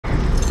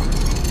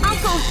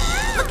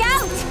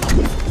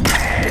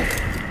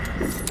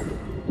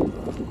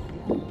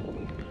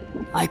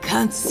I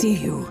can't see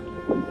you,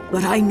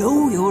 but I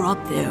know you're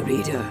up there,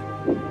 Reader.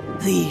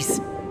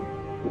 Please,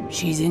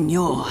 she's in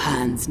your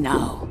hands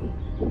now.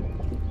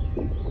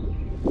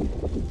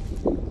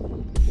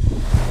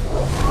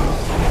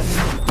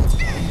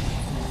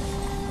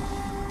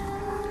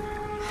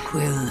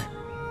 Quill,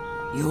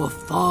 you're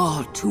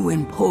far too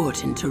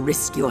important to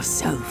risk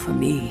yourself for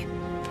me.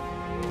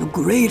 The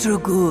greater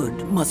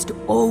good must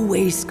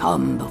always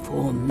come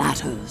before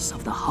matters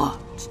of the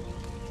heart.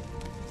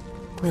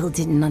 Quill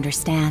didn't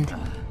understand.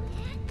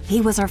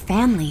 He was our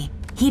family.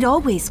 He'd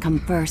always come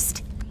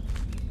first.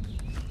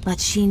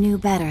 But she knew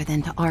better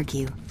than to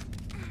argue.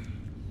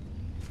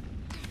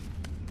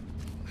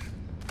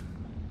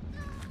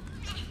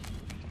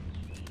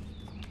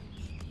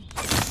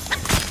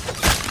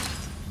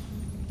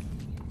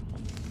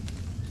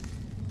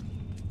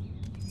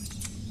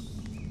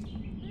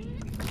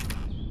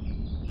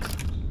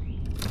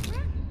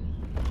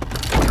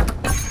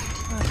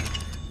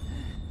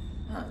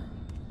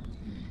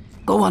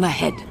 Go on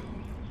ahead.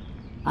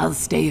 I'll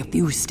stay a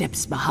few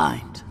steps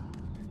behind.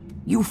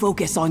 You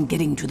focus on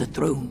getting to the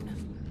throne.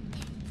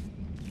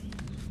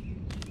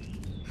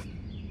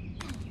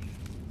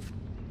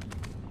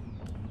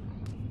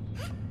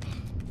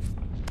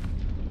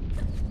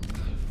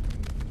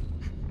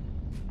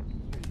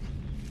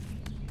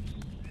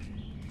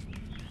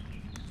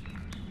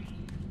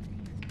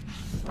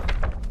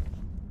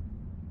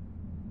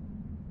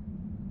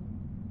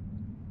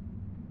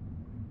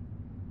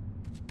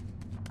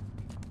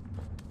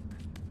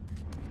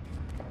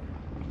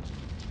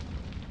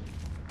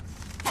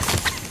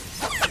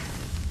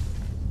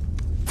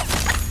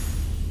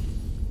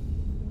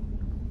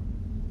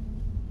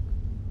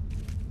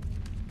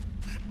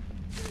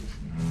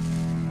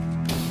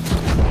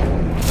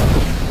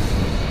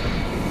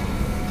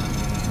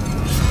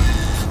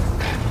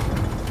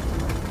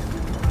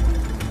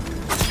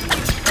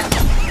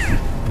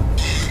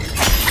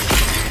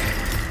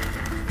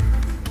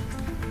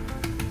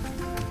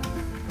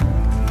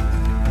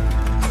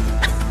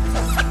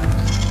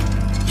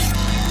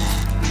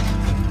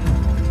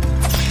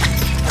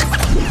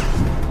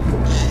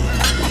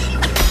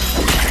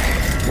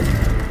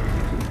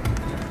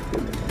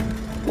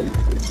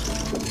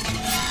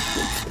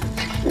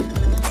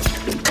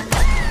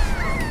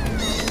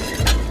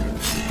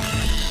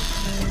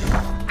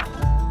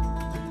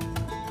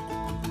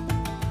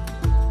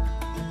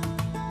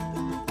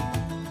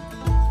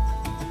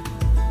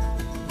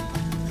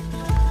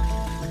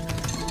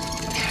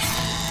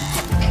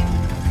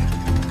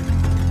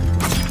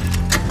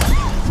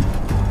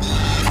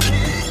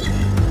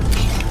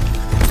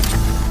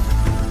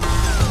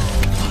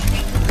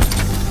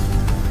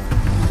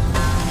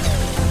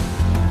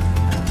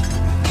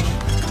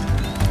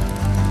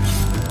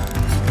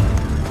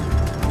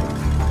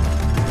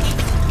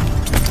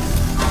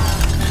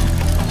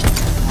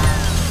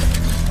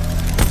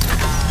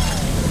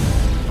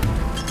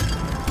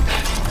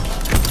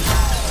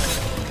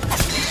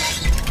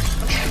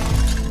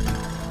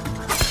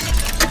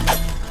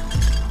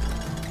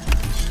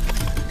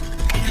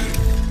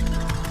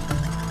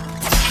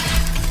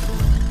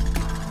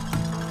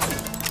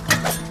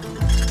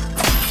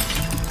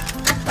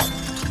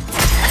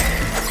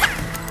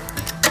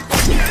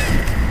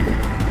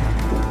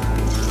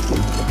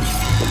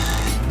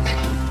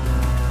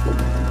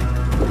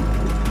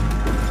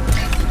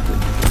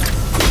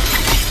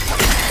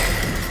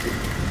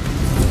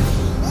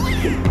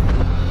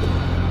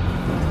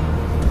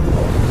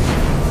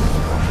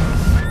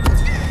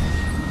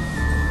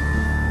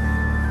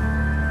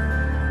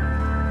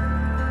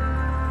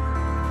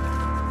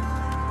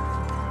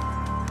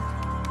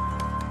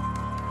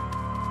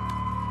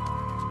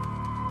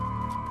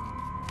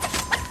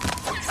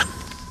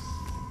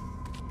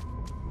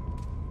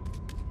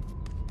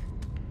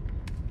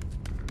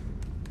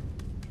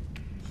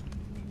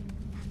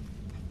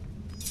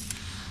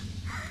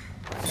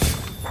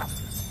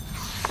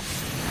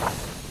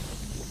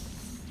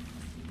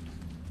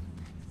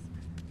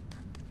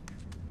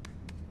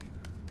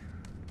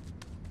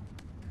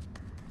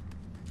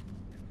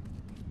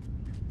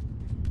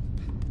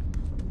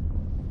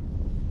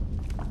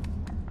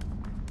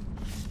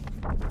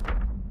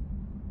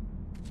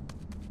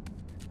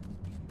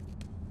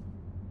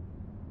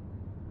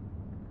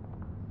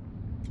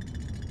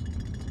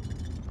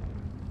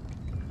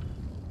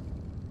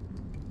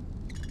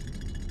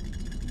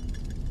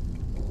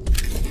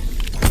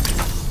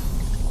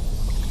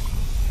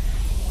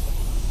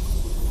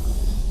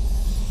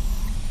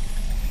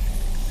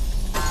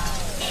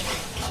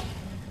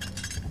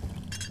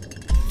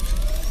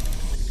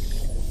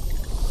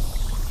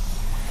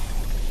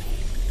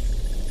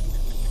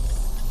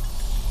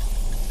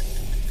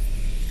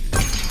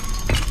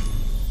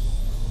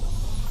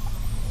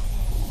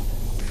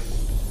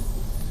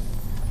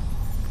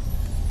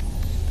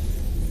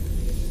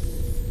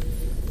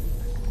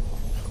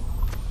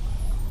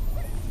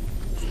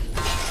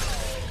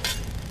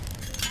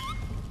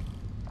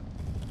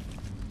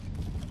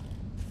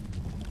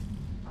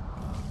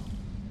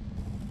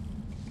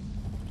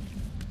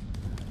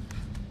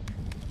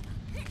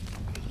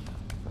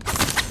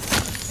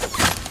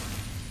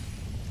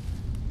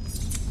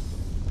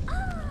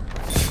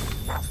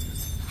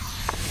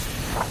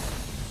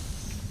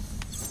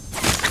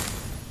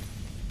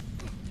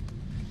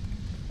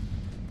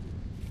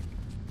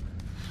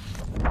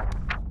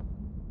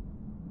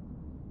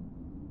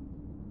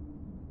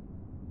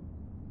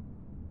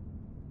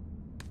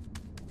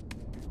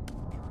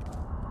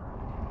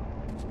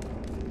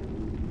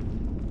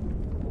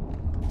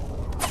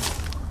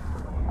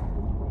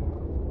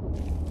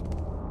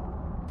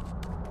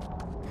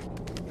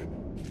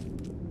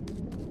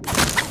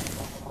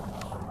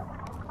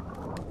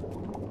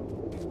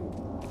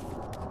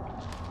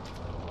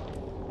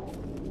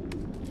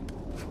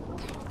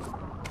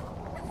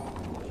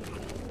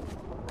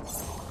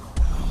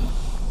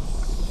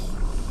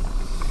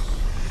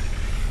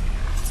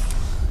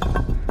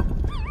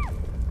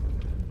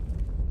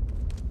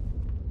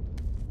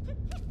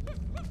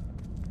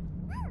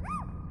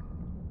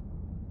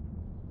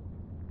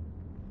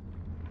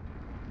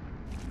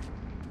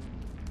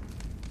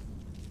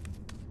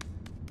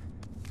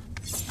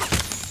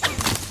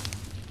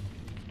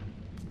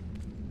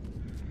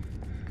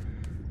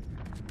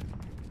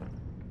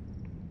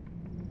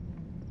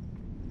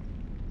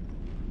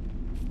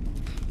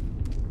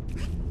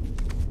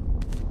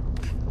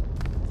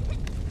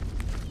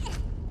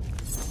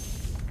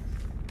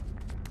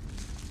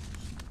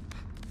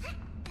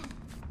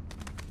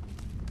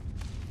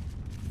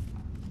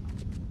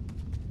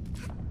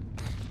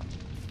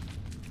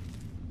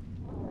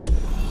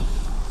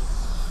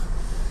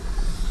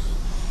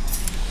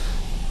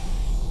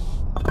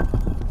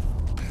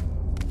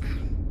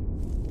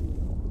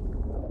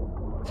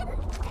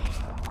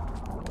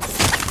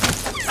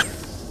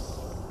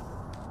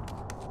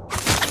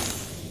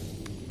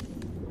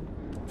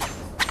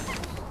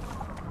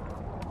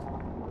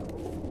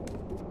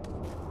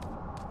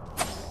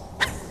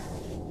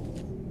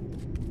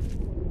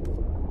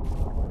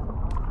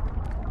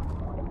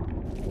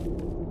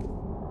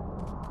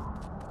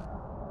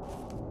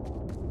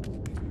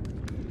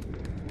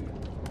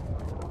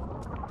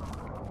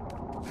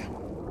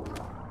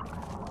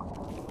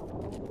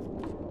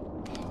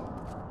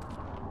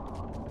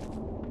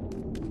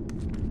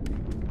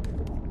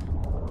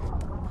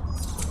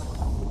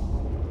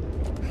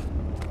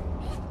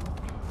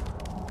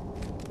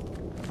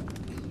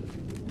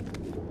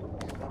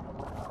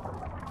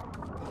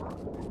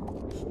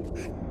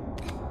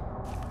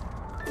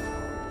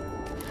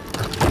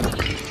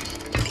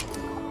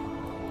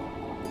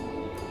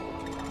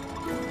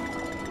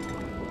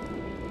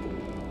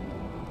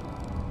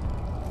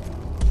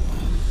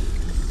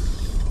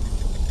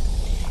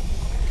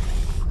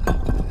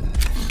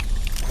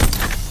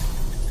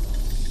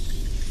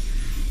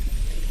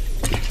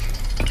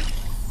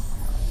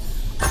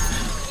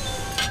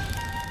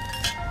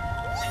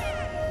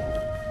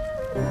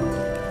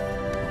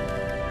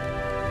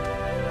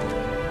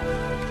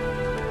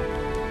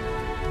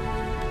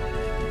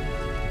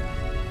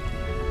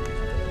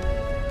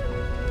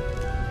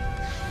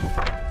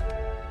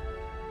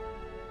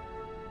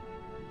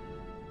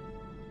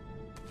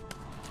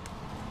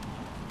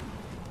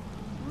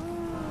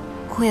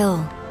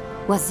 Quill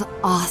was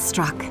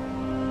awestruck.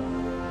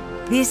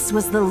 This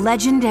was the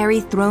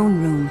legendary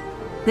throne room,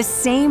 the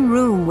same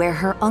room where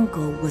her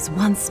uncle was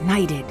once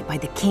knighted by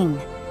the king.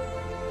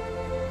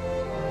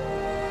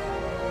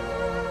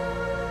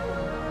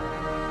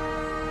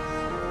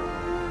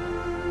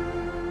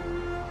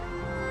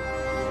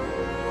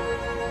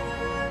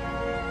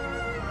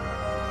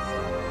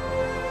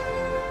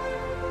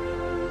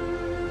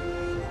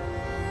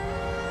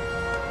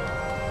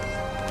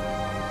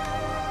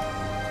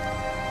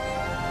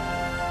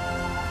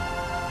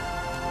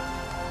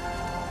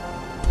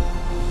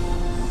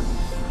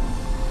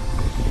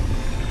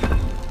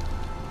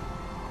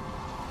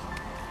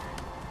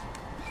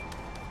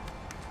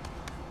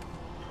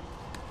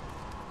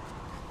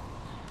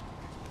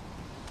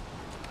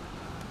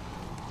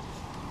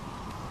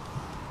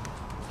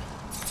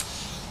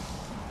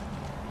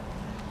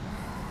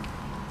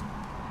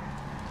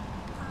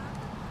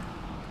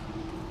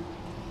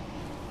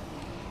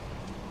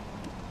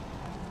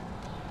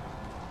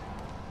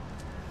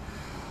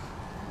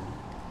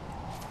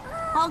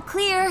 All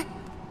clear.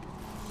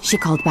 She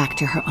called back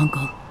to her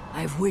uncle.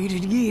 I've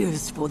waited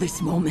years for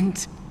this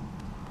moment.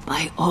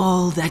 By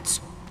all that's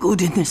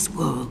good in this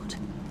world,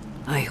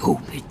 I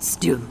hope it's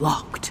still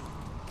locked.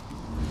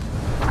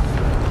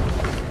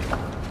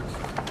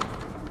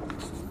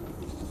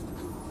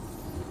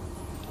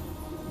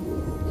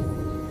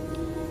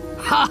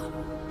 Ha!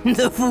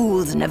 The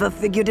fools never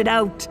figured it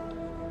out.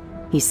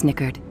 He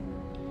snickered.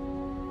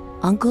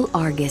 Uncle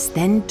Argus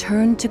then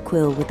turned to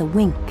Quill with a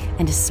wink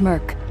and a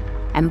smirk,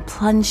 and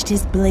plunged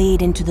his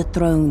blade into the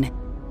throne.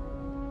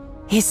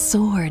 His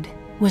sword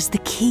was the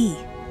key.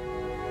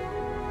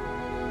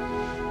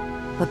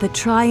 But the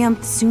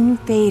triumph soon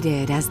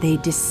faded as they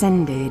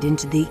descended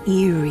into the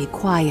eerie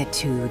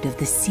quietude of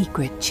the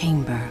secret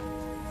chamber.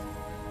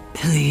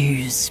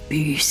 Please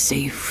be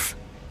safe.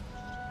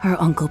 Her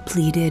uncle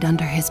pleaded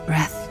under his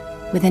breath,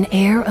 with an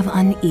air of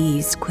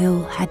unease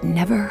Quill had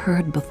never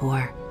heard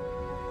before.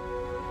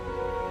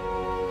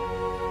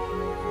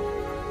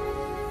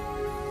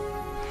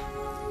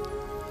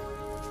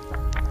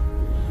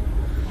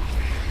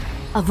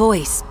 A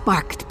voice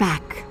barked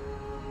back.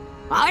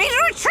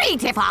 I'd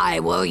retreat if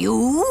I were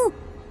you.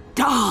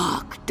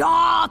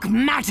 Dark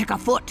magic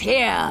afoot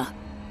here.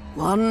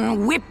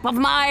 One whip of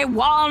my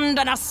wand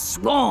and a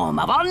swarm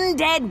of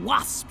undead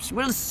wasps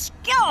will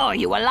skewer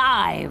you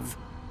alive.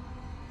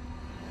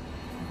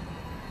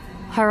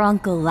 Her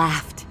uncle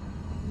laughed.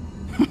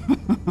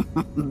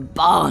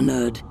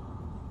 Barnard,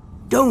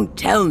 don't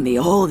tell me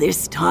all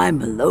this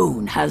time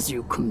alone has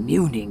you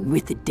communing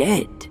with the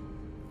dead.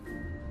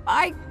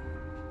 I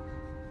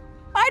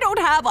don't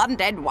have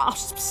undead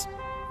wasps.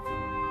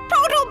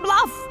 Total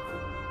bluff.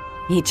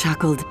 He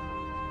chuckled.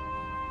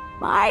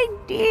 My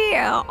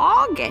dear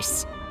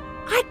Argus,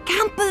 I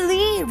can't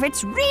believe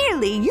it's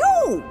really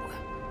you.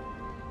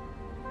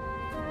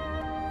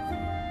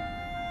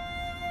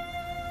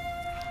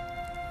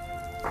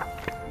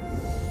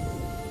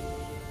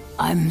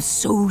 I'm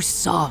so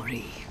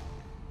sorry,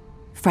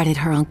 fretted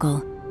her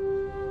uncle.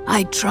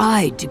 I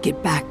tried to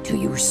get back to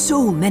you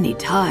so many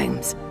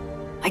times.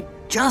 I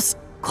just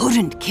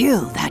couldn't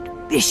kill that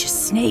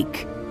vicious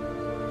snake.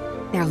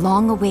 Their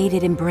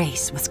long-awaited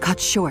embrace was cut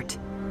short.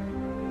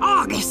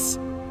 Argus!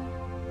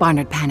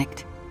 Barnard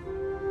panicked.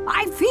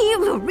 I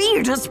feel the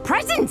Reader's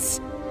presence!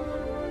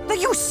 The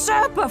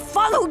usurper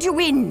followed you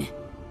in!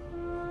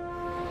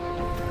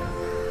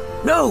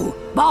 No,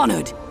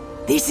 Barnard!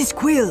 This is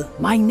Quill,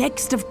 my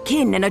next of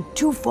kin and a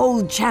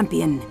twofold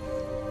champion.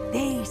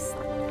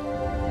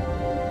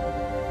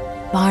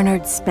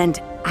 Barnard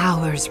spent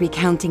hours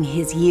recounting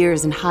his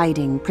years in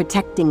hiding,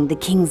 protecting the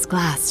King's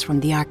Glass from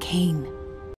the arcane.